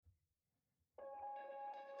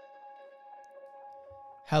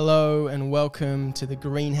Hello and welcome to the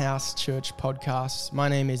Greenhouse Church podcast. My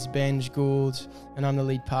name is Benj Gould and I'm the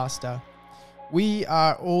lead pastor. We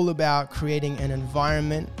are all about creating an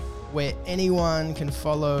environment where anyone can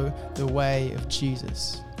follow the way of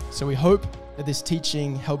Jesus. So we hope that this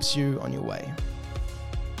teaching helps you on your way.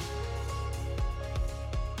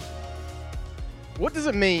 What does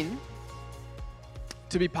it mean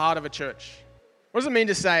to be part of a church? What does it mean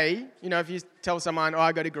to say, if you tell someone,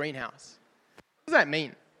 I go to Greenhouse? What does that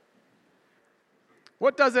mean?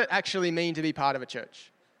 What does it actually mean to be part of a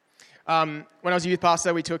church? When I was a youth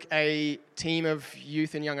pastor, we took a team of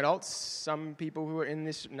youth and young adults. Some people who were in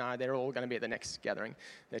this, they're all going to be at the next gathering.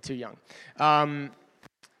 They're too young. To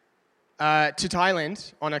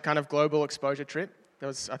Thailand on a kind of global exposure trip. There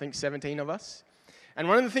was, I think, 17 of us. And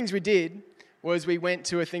one of the things we did was we went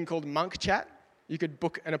to a thing called Monk Chat. You could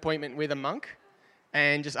book an appointment with a monk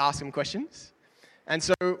and just ask them questions. And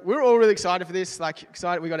so we're all really excited for this,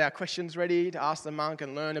 excited. We got our questions ready to ask the monk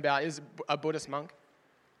and learn about, is a Buddhist monk.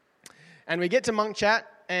 And we get to Monk Chat,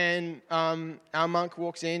 and our monk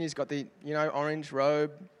walks in. He's got the, orange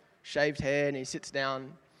robe, shaved hair, and he sits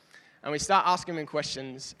down. And we start asking him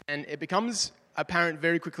questions, and it becomes apparent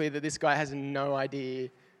very quickly that this guy has no idea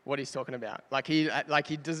what he's talking about. He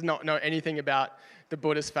does not know anything about the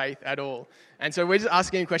Buddhist faith at all. And so we're just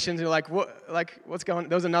asking him questions, and we're what's going on?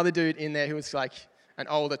 There was another dude in there who was an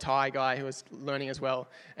older Thai guy who was learning as well,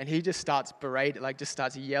 and he just starts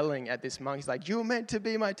starts yelling at this monk. He's like, "You're meant to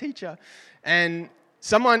be my teacher." And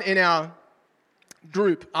someone in our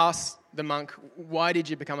group asked the monk, "Why did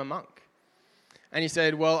you become a monk?" And he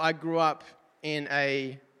said, "Well, I grew up in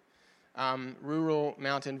a rural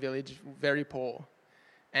mountain village, very poor.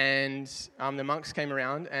 And the monks came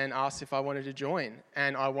around and asked if I wanted to join.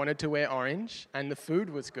 And I wanted to wear orange, and the food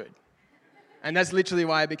was good. And that's literally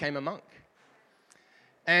why I became a monk."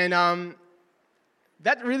 And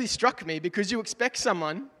that really struck me, because you expect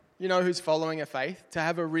someone, who's following a faith to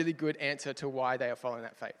have a really good answer to why they are following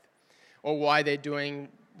that faith, or why they're doing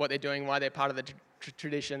what they're doing, why they're part of the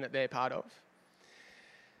tradition that they're part of.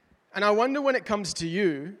 And I wonder, when it comes to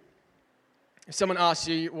you, if someone asks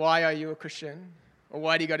you, why are you a Christian? Or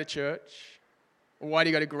why do you go to church? Or why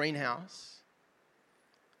do you go to Greenhouse?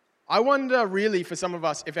 I wonder, really, for some of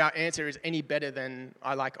us, if our answer is any better than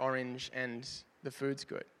I like orange and the food's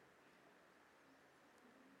good.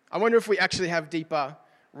 I wonder if we actually have deeper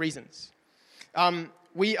reasons.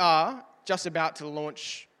 We are just about to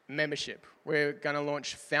launch membership. We're going to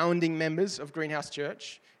launch founding members of Greenhouse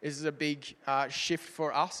Church. This is a big shift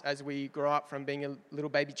for us as we grow up from being a little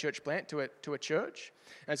baby church plant to a church.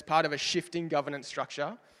 And it's part of a shifting governance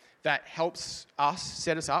structure that helps us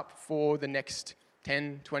set us up for the next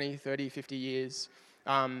 10, 20, 30, 50 years,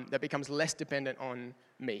 that becomes less dependent on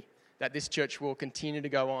me. That this church will continue to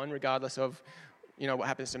go on regardless of, what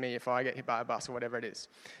happens to me if I get hit by a bus or whatever it is.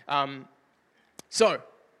 So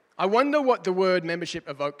I wonder what the word membership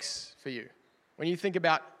evokes for you. When you think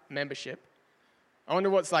about membership, I wonder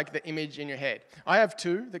what's the image in your head. I have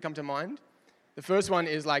two that come to mind. The first one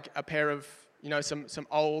is a pair of, some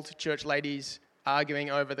old church ladies arguing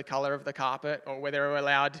over the color of the carpet, or whether they're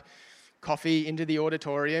allowed coffee into the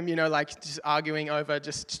auditorium, just arguing over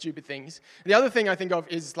just stupid things. The other thing I think of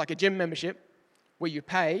is a gym membership, where you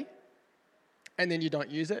pay and then you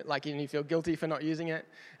don't use it, and you feel guilty for not using it,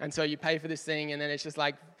 and so you pay for this thing, and then it's just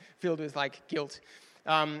filled with guilt.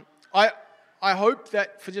 I hope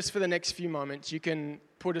that for the next few moments, you can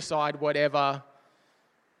put aside whatever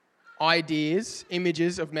ideas,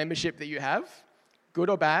 images of membership that you have,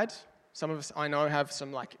 good or bad. Some of us, I know, have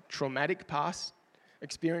some traumatic past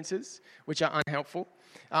experiences, which are unhelpful.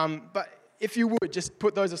 But if you would, just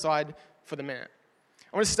put those aside for the minute.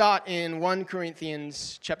 I want to start in 1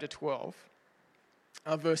 Corinthians chapter 12,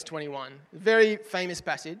 verse 21. A very famous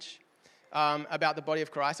passage about the body of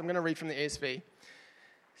Christ. I'm going to read from the ESV. It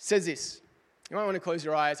says this. You might want to close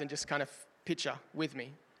your eyes and just kind of picture with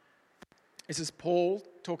me. This is Paul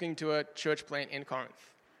talking to a church plant in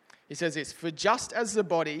Corinth. He says this: "For just as the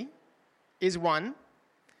body is one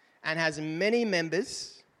and has many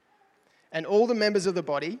members, and all the members of the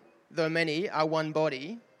body, though many, are one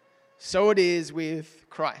body, so it is with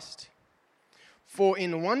Christ. For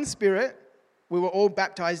in one Spirit we were all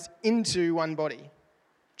baptized into one body,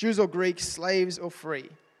 Jews or Greeks, slaves or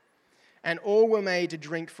free, and all were made to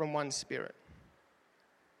drink from one Spirit.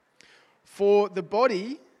 For the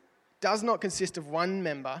body does not consist of one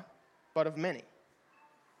member, but of many.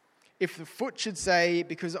 If the foot should say,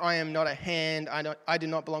 because I am not a hand, I do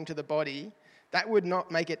not belong to the body, that would not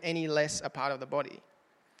make it any less a part of the body.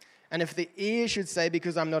 And if the ear should say,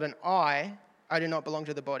 because I'm not an eye, I do not belong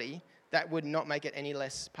to the body, that would not make it any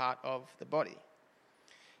less part of the body.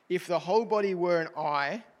 if the whole body were an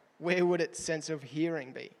eye, where would its sense of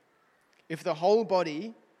hearing be? If the whole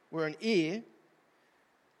body were an ear,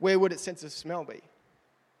 where would its sense of smell be?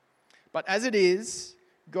 But as it is,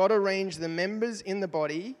 God arranged the members in the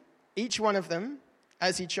body, each one of them,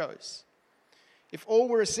 as he chose. If all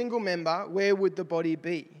were a single member, where would the body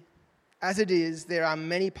be? As it is, there are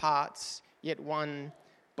many parts, yet one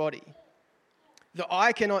body. The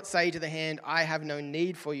eye cannot say to the hand, I have no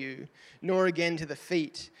need for you, nor again to the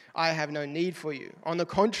feet, I have no need for you. On the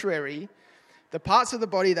contrary, the parts of the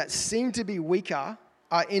body that seem to be weaker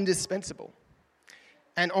are indispensable.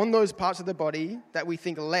 And on those parts of the body that we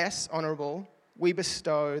think less honorable, we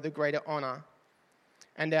bestow the greater honor.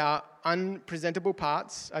 And our unpresentable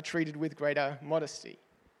parts are treated with greater modesty,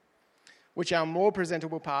 which our more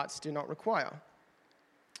presentable parts do not require.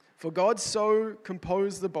 For God so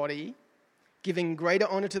composed the body, giving greater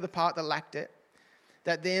honor to the part that lacked it,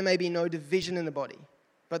 that there may be no division in the body,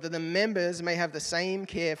 but that the members may have the same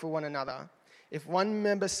care for one another. If one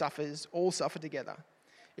member suffers, all suffer together.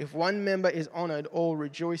 If one member is honored, all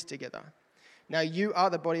rejoice together. Now you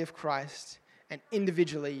are the body of Christ, and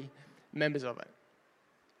individually members of it.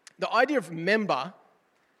 The idea of member,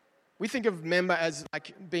 we think of member as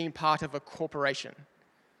like being part of a corporation.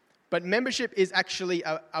 But membership is actually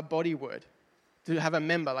a body word. To have a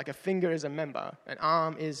member, like a finger is a member, an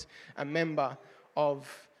arm is a member of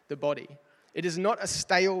the body. It is not a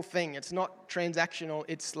stale thing. It's not transactional.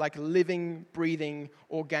 It's like a living, breathing,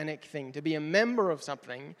 organic thing. To be a member of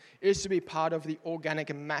something is to be part of the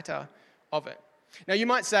organic matter of it. Now, you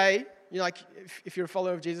might say, if you're a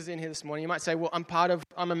follower of Jesus in here this morning, you might say, well,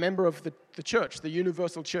 I'm a member of the church, the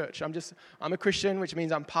universal church. I'm a Christian, which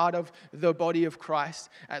means I'm part of the body of Christ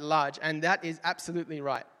at large. And that is absolutely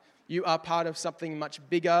right. You are part of something much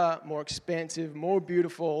bigger, more expansive, more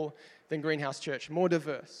beautiful than Greenhouse Church, more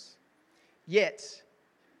diverse. Yet,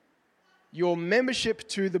 your membership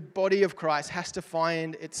to the body of Christ has to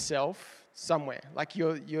find itself somewhere. Like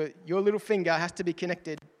your little finger has to be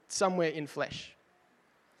connected somewhere in flesh.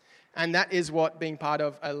 And that is what being part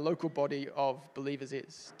of a local body of believers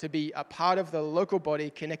is. To be a part of the local body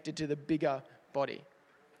connected to the bigger body.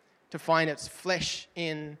 To find its flesh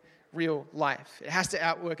in real life. It has to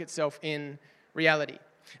outwork itself in reality.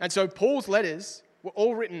 And so Paul's letters were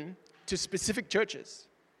all written to specific churches.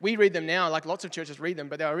 We read them now, like lots of churches read them,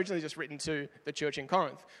 but they were originally just written to the church in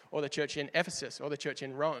Corinth, or the church in Ephesus, or the church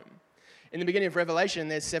in Rome. In the beginning of Revelation,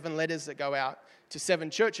 there's 7 letters that go out to 7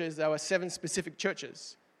 churches. There were 7 specific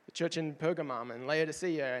churches. The church in Pergamum and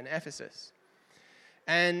Laodicea and Ephesus.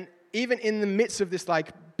 And even in the midst of this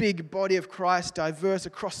like big body of Christ, diverse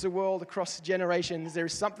across the world, across generations, there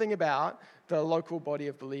is something about the local body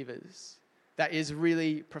of believers that is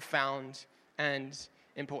really profound and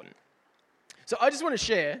important. So I just want to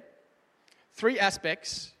share 3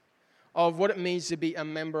 aspects of what it means to be a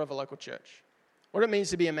member of a local church. What it means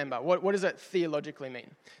to be a member. What does that theologically mean?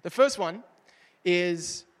 The first one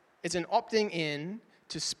is it's an opting in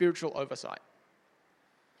to spiritual oversight.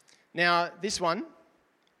 Now, this one,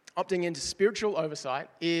 opting into spiritual oversight,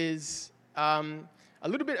 is a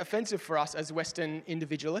little bit offensive for us as Western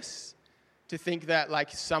individualists to think that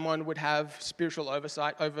like someone would have spiritual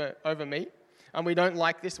oversight over me. And we don't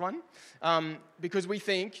like this one because we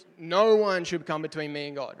think no one should come between me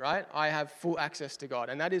and God, right? I have full access to God.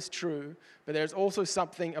 And that is true, but there's also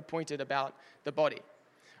something appointed about the body.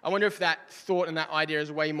 I wonder if that thought and that idea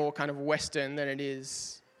is way more kind of Western than it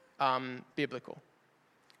is biblical.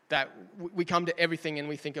 That we come to everything and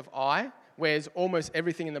we think of I, whereas almost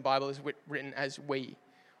everything in the Bible is written as we.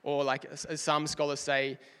 Or like as some scholars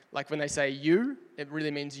say, like when they say you, it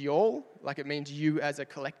really means y'all, like it means you as a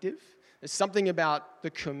collective. There's something about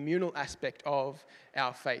the communal aspect of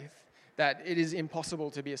our faith that it is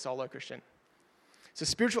impossible to be a solo Christian. So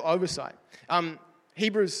spiritual oversight.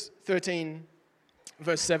 Hebrews 13,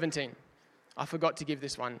 verse 17. I forgot to give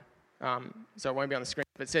this one, so it won't be on the screen.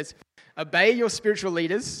 But it says, obey your spiritual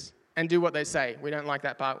leaders and do what they say. We don't like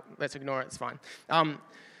that part. Let's ignore it. It's fine.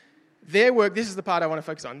 Their work, this is the part I want to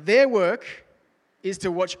focus on. Their work is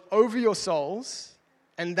to watch over your souls,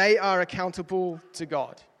 and they are accountable to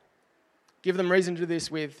God. Give them reason to do this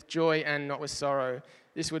with joy and not with sorrow.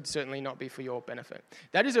 This would certainly not be for your benefit.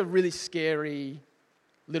 That is a really scary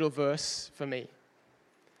little verse for me.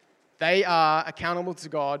 They are accountable to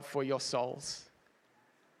God for your souls.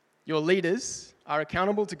 Your leaders are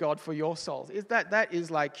accountable to God for your souls. That is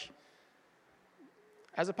like,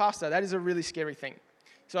 as a pastor, that is a really scary thing.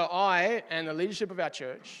 So I and the leadership of our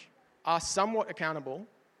church are somewhat accountable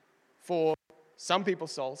for some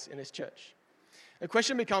people's souls in this church. The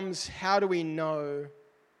question becomes, how do we know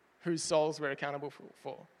whose souls we're accountable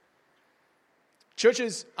for?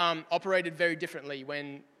 churches operated very differently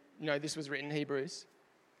when this was written in Hebrews.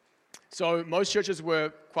 So most churches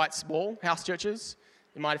were quite small, house churches.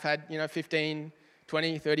 You might have had 15,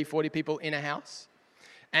 20, 30, 40 people in a house.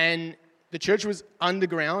 And the church was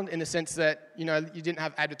underground in the sense that you didn't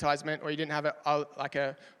have advertisement, or you didn't have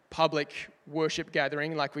a public worship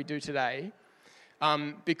gathering like we do today,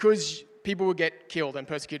 because people would get killed and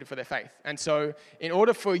persecuted for their faith. And so in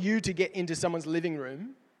order for you to get into someone's living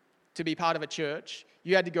room to be part of a church,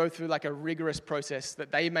 you had to go through like a rigorous process that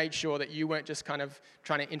they made sure that you weren't just kind of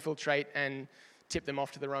trying to infiltrate and tip them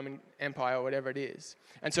off to the Roman Empire or whatever it is.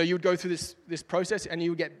 And so you would go through this process, and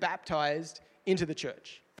you would get baptized into the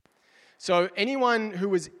church. So anyone who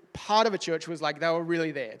was part of a church was like they were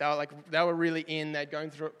really there. They were really in. They'd gone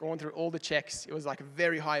through all the checks. It was like a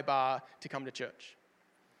very high bar to come to church.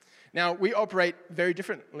 Now, we operate very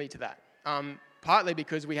differently to that, partly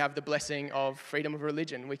because we have the blessing of freedom of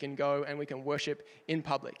religion. We can go and we can worship in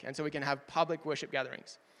public, and so we can have public worship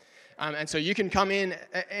gatherings. And so you can come in,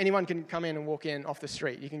 anyone can come in and walk in off the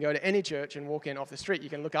street. You can go to any church and walk in off the street. You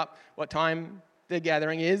can look up what time the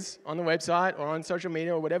gathering is on the website or on social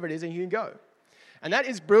media or whatever it is, and you can go. And that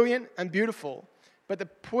is brilliant and beautiful. But the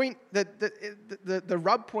point, the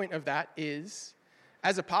rub point of that is,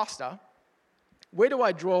 as a pastor, where do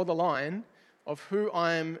I draw the line of who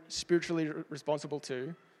I'm spiritually responsible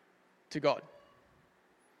to God?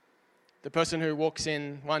 The person who walks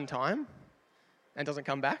in one time and doesn't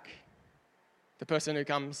come back? The person who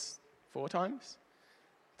comes 4 times?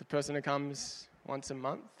 The person who comes once a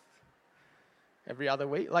month? Every other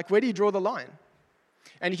week? Like, where do you draw the line?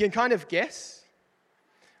 And you can kind of guess,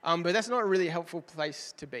 but that's not a really helpful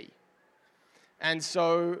place to be. And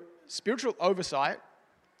so spiritual oversight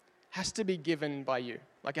has to be given by you.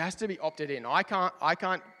 Like, it has to be opted in. I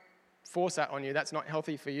can't force that on you. That's not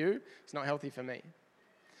healthy for you. It's not healthy for me.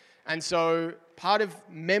 And so part of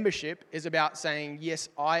membership is about saying, yes,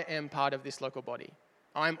 I am part of this local body.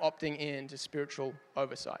 I'm opting in to spiritual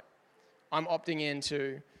oversight. I'm opting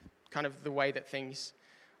into kind of the way that things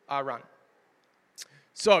are run.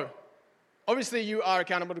 So, obviously you are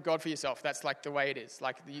accountable to God for yourself. That's like the way it is.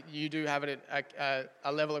 Like, you do have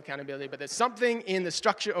a level of accountability, but there's something in the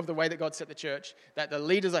structure of the way that God set the church that the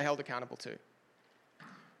leaders are held accountable to.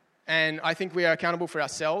 And I think we are accountable for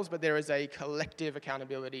ourselves, but there is a collective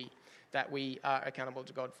accountability that we are accountable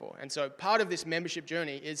to God for. And so part of this membership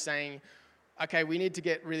journey is saying, okay, we need to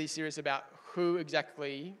get really serious about who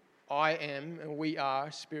exactly I am and we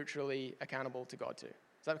are spiritually accountable to God to.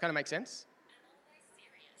 Does that kind of make sense?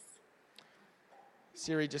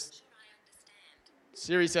 Siri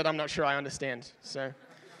said, I'm not sure I understand. So,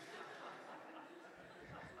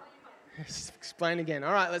 explain again.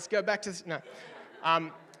 All right, let's go back to,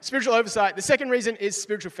 spiritual oversight. The second reason is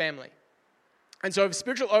spiritual family. And so if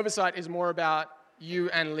spiritual oversight is more about you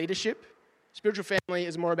and leadership, spiritual family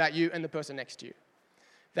is more about you and the person next to you.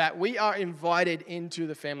 That we are invited into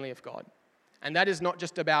the family of God. And that is not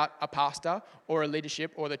just about a pastor or a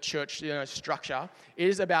leadership or the church structure. It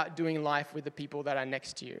is about doing life with the people that are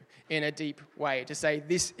next to you in a deep way. To say,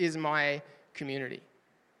 this is my community.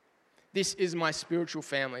 This is my spiritual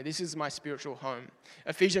family. This is my spiritual home.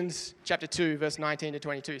 Ephesians chapter 2, verse 19 to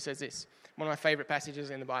 22 says this. One of my favorite passages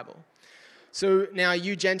in the Bible. So now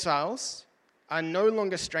you Gentiles are no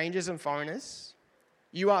longer strangers and foreigners.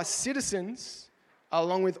 You are citizens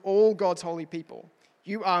along with all God's holy people.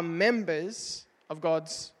 You are members of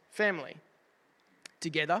God's family.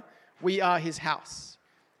 Together, we are his house,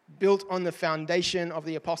 built on the foundation of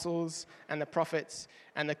the apostles and the prophets,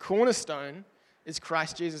 and the cornerstone is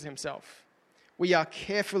Christ Jesus himself. We are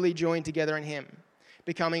carefully joined together in him,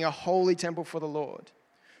 becoming a holy temple for the Lord.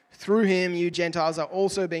 Through him, you Gentiles are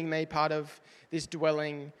also being made part of this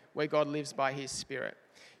dwelling where God lives by his Spirit.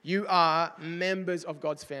 You are members of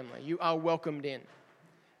God's family. You are welcomed in.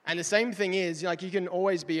 And the same thing is, like, you can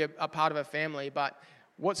always be a part of a family, but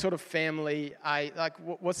what sort of family,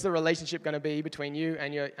 what's the relationship going to be between you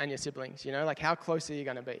and your siblings? Like, how close are you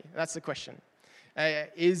going to be? That's the question.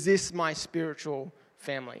 Is this my spiritual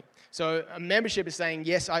family? So a membership is saying,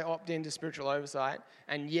 yes, I opt into spiritual oversight,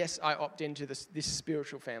 and yes, I opt into this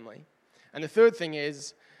spiritual family. And the third thing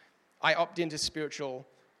is, I opt into spiritual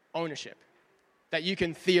ownership. That you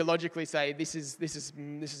can theologically say, this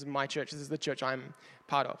is my church, this is the church I'm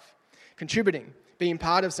part of. Contributing, being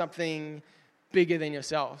part of something bigger than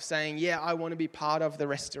yourself, saying, yeah, I want to be part of the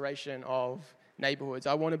restoration of neighborhoods.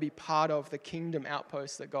 I want to be part of the kingdom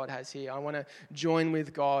outposts that God has here. I want to join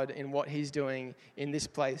with God in what he's doing in this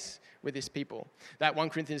place with his people. That 1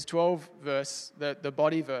 Corinthians 12 verse, the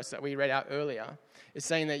body verse that we read out earlier, is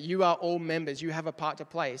saying that you are all members. You have a part to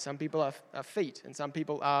play. Some people are feet, and some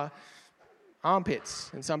people are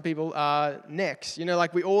armpits, and some people are necks. You know,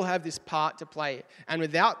 like we all have this part to play. And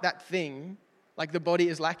without that thing, like the body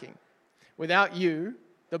is lacking. Without you,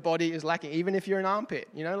 the body is lacking, even if you're an armpit.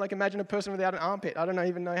 You know, like imagine a person without an armpit. I don't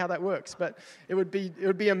even know how that works, but it would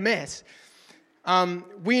be a mess.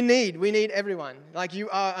 We need everyone. Like you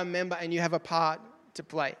are a member and you have a part to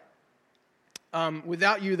play.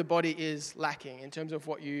 Without you, the body is lacking in terms of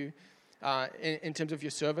what you, in terms of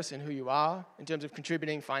your service and who you are, in terms of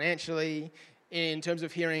contributing financially, in terms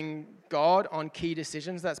of hearing God on key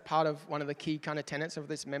decisions. That's part of one of the key kind of tenets of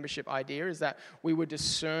this membership idea, is that we would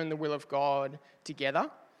discern the will of God together.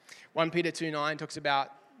 1 Peter 2:9 talks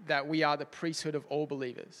about that we are the priesthood of all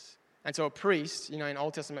believers. And so a priest, you know, in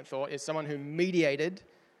Old Testament thought, is someone who mediated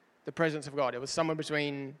the presence of God. It was someone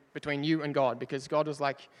between you and God, because God was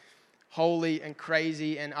like holy and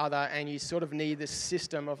crazy and other, and you sort of need this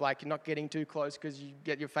system of like not getting too close because you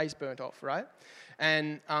get your face burnt off, right?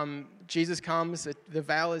 And Jesus comes, the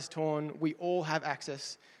veil is torn, we all have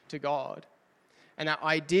access to God. And that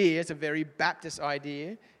idea, it's a very Baptist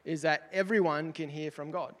idea, is that everyone can hear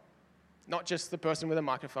from God. Not just the person with a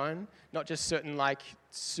microphone, not just certain like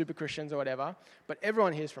super Christians or whatever, but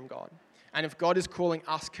everyone hears from God. And if God is calling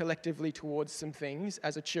us collectively towards some things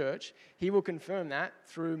as a church, he will confirm that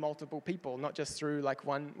through multiple people, not just through like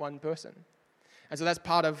one person. And so that's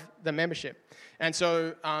part of the membership. And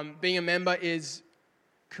so being a member is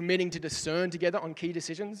committing to discern together on key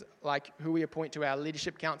decisions, like who we appoint to our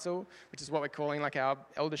leadership council, which is what we're calling like our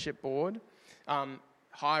eldership board,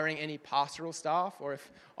 hiring any pastoral staff, or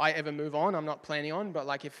if I ever move on, I'm not planning on, but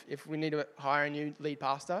like if we need to hire a new lead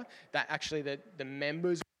pastor, that actually the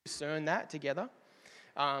members discern that together,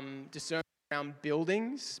 discern around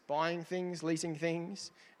buildings, buying things, leasing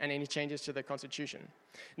things, and any changes to the constitution.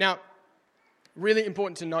 Now, really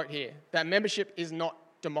important to note here that membership is not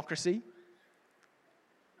democracy.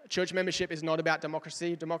 Church membership is not about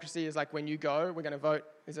democracy. Democracy is like when you go, we're going to vote,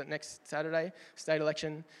 is it next Saturday, state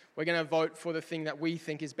election? We're going to vote for the thing that we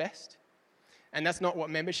think is best. And that's not what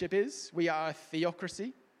membership is. We are a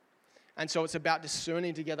theocracy. And so it's about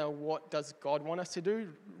discerning together, what does God want us to do,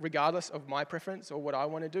 regardless of my preference or what I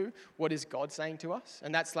want to do. What is God saying to us?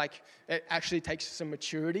 And that's like, it actually takes some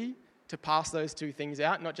maturity to pass those two things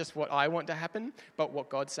out, not just what I want to happen, but what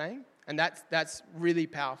God's saying. And that's really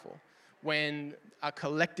powerful when a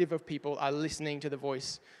collective of people are listening to the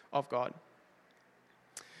voice of God.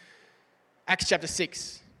 Acts chapter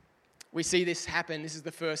 6. We see this happen. This is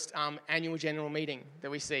the first annual general meeting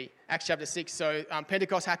that we see. Acts chapter 6. So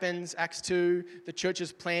Pentecost happens. Acts 2, the church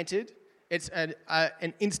is planted. It's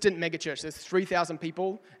an instant megachurch. There's 3,000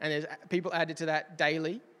 people, and there's people added to that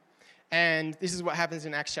daily. And this is what happens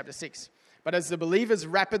in Acts chapter 6. But as the believers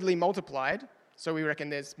rapidly multiplied, so we reckon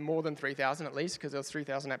there's more than 3,000 at least, because there was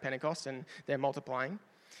 3,000 at Pentecost, and they're multiplying.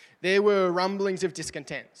 There were rumblings of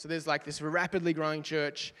discontent. So there's like this rapidly growing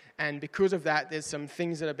church, and because of that, there's some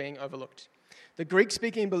things that are being overlooked. The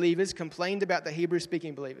Greek-speaking believers complained about the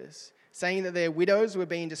Hebrew-speaking believers, saying that their widows were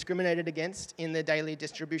being discriminated against in their daily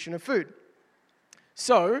distribution of food.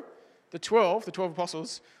 So the 12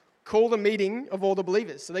 apostles, called a meeting of all the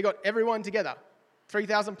believers. So they got everyone together,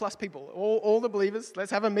 3,000 plus people, all the believers,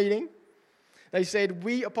 let's have a meeting. They said,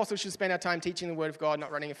 we apostles should spend our time teaching the word of God,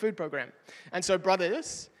 not running a food program. And so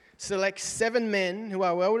brothers, select 7 men who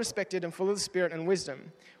are well respected and full of the Spirit and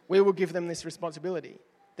wisdom. We will give them this responsibility.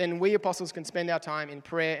 Then we apostles can spend our time in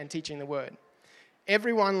prayer and teaching the word.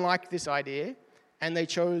 Everyone liked this idea, and they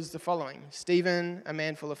chose the following: Stephen, a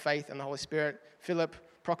man full of faith and the Holy Spirit; Philip,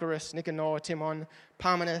 Prochorus, Nicanor, Timon,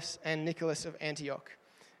 Parmenas, and Nicholas of Antioch,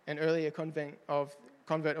 an earlier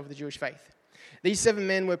convert of the Jewish faith. These 7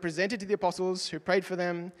 men were presented to the apostles, who prayed for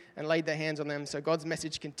them and laid their hands on them. So God's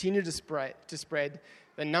message continued to spread.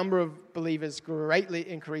 The number of believers greatly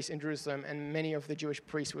increased in Jerusalem, and many of the Jewish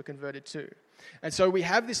priests were converted too. And so we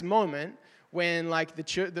have this moment when like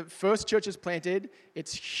the first church is planted.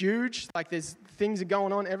 It's huge. Like there's things are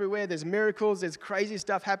going on everywhere. There's miracles. There's crazy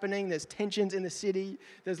stuff happening. There's tensions in the city.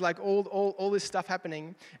 There's like all this stuff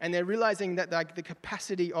happening. And they're realizing that like the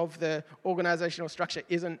capacity of the organizational structure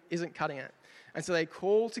isn't cutting it. And so they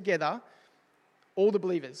call together all the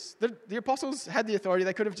believers. The apostles had the authority.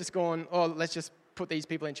 They could have just gone, oh, let's just put these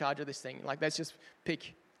people in charge of this thing. Like, let's just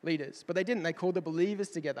pick leaders. But they didn't. They called the believers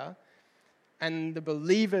together, and the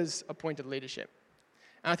believers appointed leadership.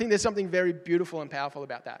 And I think there's something very beautiful and powerful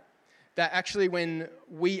about that. That actually when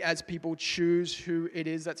we as people choose who it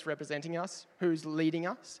is that's representing us, who's leading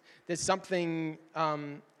us, there's something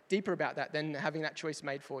deeper about that than having that choice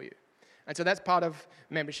made for you. And so that's part of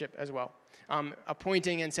membership as well.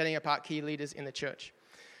 Appointing and setting apart key leaders in the church.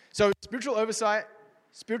 So spiritual oversight,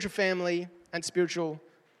 spiritual family, and spiritual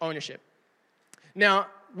ownership. Now,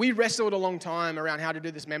 we wrestled a long time around how to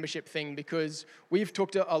do this membership thing because we've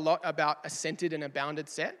talked a lot about a centered and a bounded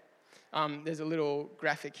set. There's a little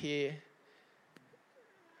graphic here.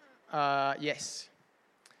 Yes.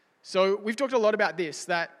 So we've talked a lot about this,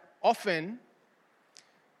 that often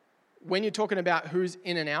when you're talking about who's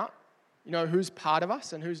in and out, who's part of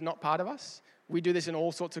us and who's not part of us, we do this in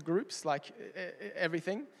all sorts of groups, like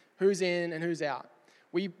everything, who's in and who's out.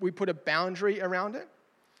 We put a boundary around it,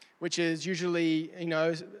 which is usually,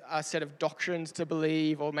 a set of doctrines to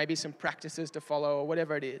believe or maybe some practices to follow or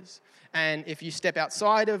whatever it is. And if you step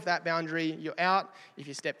outside of that boundary, you're out. If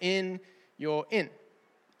you step in, you're in.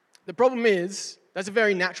 The problem is, that's a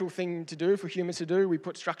very natural thing to do for humans to do. We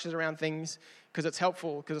put structures around things because it's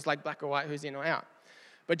helpful, because it's like black or white, who's in or out.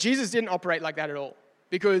 But Jesus didn't operate like that at all,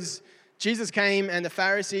 because Jesus came and the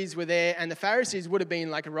Pharisees were there, and the Pharisees would have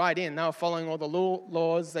been like right in. They were following all the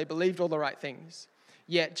laws. They believed all the right things.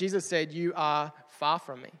 Yet Jesus said, you are far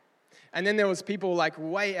from me. And then there was people like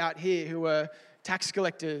way out here who were tax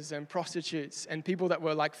collectors and prostitutes and people that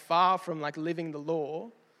were like far from like living the law.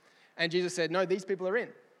 And Jesus said, no, these people are in.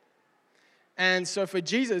 And so for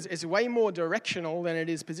Jesus, it's way more directional than it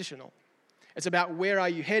is positional. It's about where are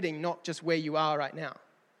you heading, not just where you are right now.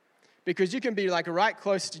 Because you can be like right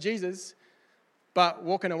close to Jesus, but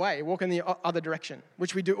walking away, walk in the other direction,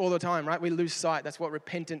 which we do all the time, right? We lose sight. That's what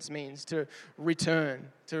repentance means, to return,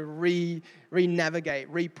 to re-navigate,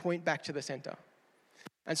 re-point back to the center.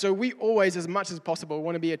 And so we always, as much as possible,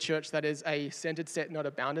 want to be a church that is a centered set, not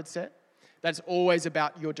a bounded set. That's always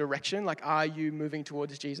about your direction, like are you moving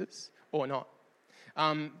towards Jesus or not?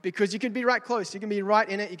 Because you can be right close, you can be right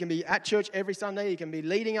in it, you can be at church every Sunday, you can be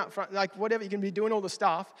leading up front, like whatever, you can be doing all the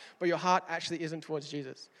stuff, but your heart actually isn't towards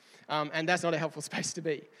Jesus. And that's not a helpful space to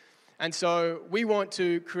be. And so we want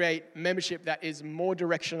to create membership that is more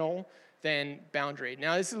directional than boundary.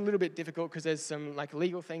 Now, this is a little bit difficult because there's some like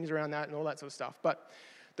legal things around that and all that sort of stuff. But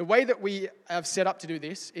the way that we have set up to do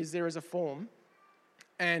this is there is a form.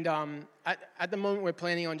 And at the moment, we're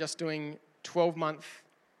planning on just doing 12-month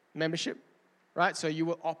membership, right? So you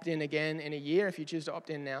will opt in again in a year if you choose to opt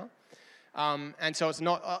in now. And so it's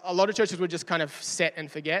not, a lot of churches would just kind of set and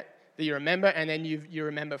forget that you're a member, and then you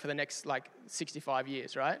remember for the next like 65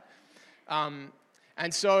 years, right?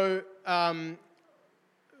 So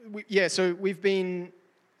we've been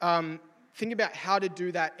thinking about how to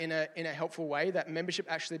do that in a helpful way, that membership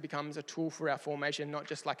actually becomes a tool for our formation, not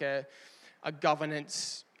just like a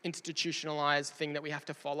governance, institutionalized thing that we have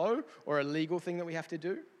to follow or a legal thing that we have to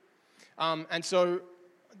do. And so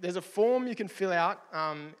there's a form you can fill out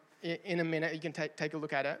in a minute. You can take a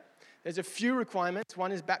look at it. There's a few requirements.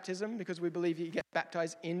 One is baptism, because we believe you get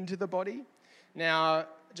baptized into the body. Now,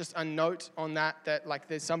 just a note on that like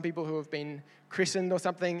there's some people who have been christened or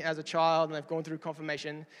something as a child and they've gone through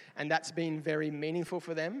confirmation, and that's been very meaningful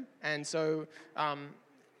for them. And so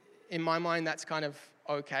in my mind, that's kind of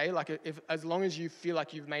okay. Like as long as you feel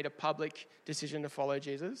like you've made a public decision to follow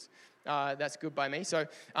Jesus, that's good by me. So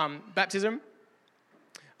baptism.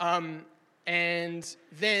 And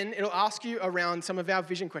then it'll ask you around some of our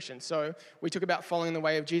vision questions. So we talk about following the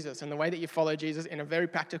way of Jesus. And the way that you follow Jesus in a very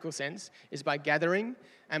practical sense is by gathering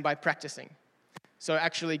and by practicing. So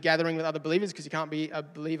actually gathering with other believers, because you can't be a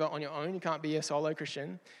believer on your own. You can't be a solo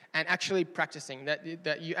Christian. And actually practicing,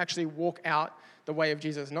 that you actually walk out the way of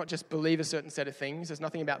Jesus, not just believe a certain set of things. There's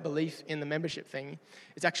nothing about belief in the membership thing.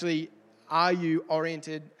 It's actually, are you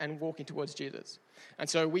oriented and walking towards Jesus? And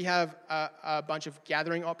so we have a bunch of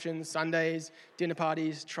gathering options, Sundays, dinner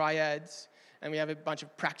parties, triads, and we have a bunch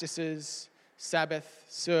of practices, Sabbath,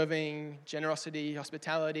 serving, generosity,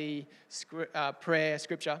 hospitality, prayer,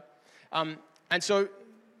 scripture. And so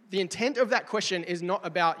the intent of that question is not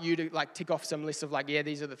about you to like tick off some list of like, yeah,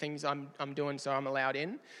 these are the things I'm doing, so I'm allowed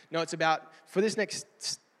in. No, it's about, for this next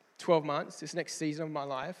 12 months, this next season of my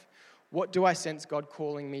life, what do I sense God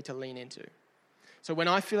calling me to lean into? So when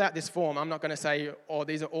I fill out this form, I'm not going to say, oh,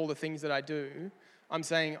 these are all the things that I do. I'm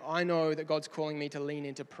saying, I know that God's calling me to lean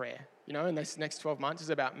into prayer. And this next 12 months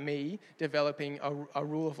is about me developing a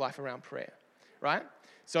rule of life around prayer, right?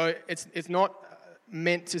 So it's not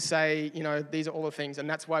meant to say, these are all the things, and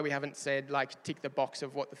that's why we haven't said, like, tick the box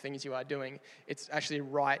of what the things you are doing. It's actually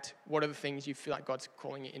write what are the things you feel like God's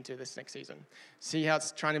calling you into this next season. See how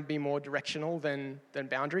it's trying to be more directional than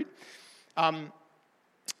boundary.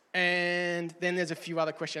 And then there's a few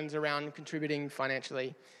other questions around contributing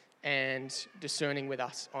financially and discerning with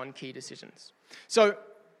us on key decisions. So,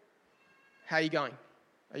 how are you going?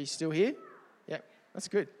 Are you still here? Yeah, that's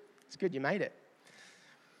good. That's good, you made it.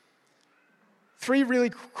 3 really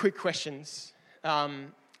quick questions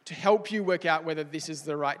to help you work out whether this is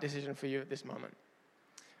the right decision for you at this moment.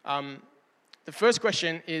 The first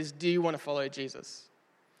question is, do you want to follow Jesus?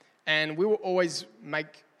 And we will always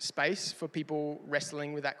make space for people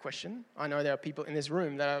wrestling with that question. I know there are people in this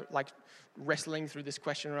room that are like wrestling through this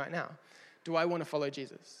question right now. Do I want to follow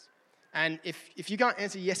Jesus? And if you can't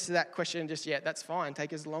answer yes to that question just yet, that's fine.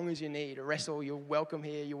 Take as long as you need. Wrestle, you're welcome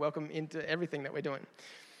here. You're welcome into everything that we're doing.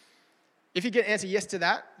 If you can answer yes to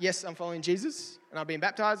that, yes, I'm following Jesus, and I've been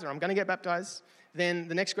baptized, or I'm going to get baptized, then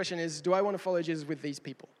the next question is, do I want to follow Jesus with these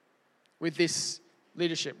people, with this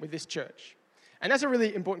leadership, with this church? And that's a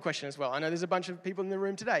really important question as well. I know there's a bunch of people in the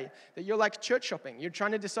room today that you're like church shopping. You're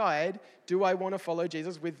trying to decide, do I want to follow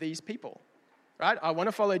Jesus with these people? Right? I want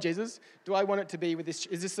to follow Jesus. Do I want it to be with this?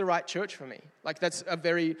 Is this the right church for me? Like, that's a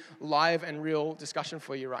very live and real discussion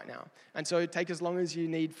for you right now. And so take as long as you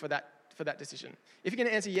need for that decision. If you can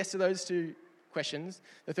answer yes to those two questions,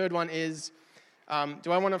 the third one is,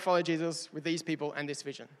 do I want to follow Jesus with these people and this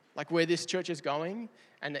vision? Like where this church is going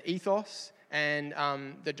and the ethos and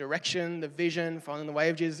the direction, the vision, following the way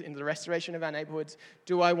of Jesus in the restoration of our neighborhoods.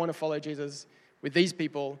 Do I want to follow Jesus with these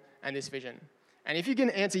people and this vision? And if you can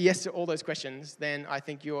answer yes to all those questions, then I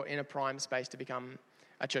think you're in a prime space to become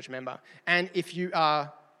a church member. And if you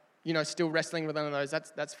are, still wrestling with one of those,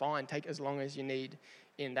 that's fine. Take as long as you need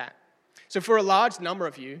in that. So for a large number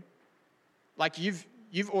of you, like you've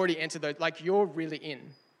already answered those, like you're really in.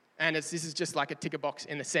 And this is just like a ticker box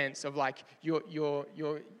in the sense of like you're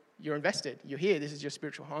invested. You're here. This is your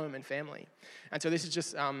spiritual home and family. And so this is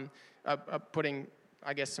just putting,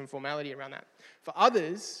 I guess, some formality around that. For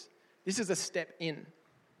others, this is a step in.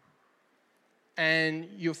 And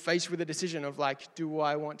you're faced with a decision of like, do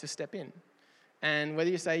I want to step in? And whether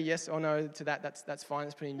you say yes or no to that, that's fine.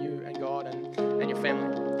 It's between you and God and your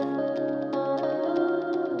family.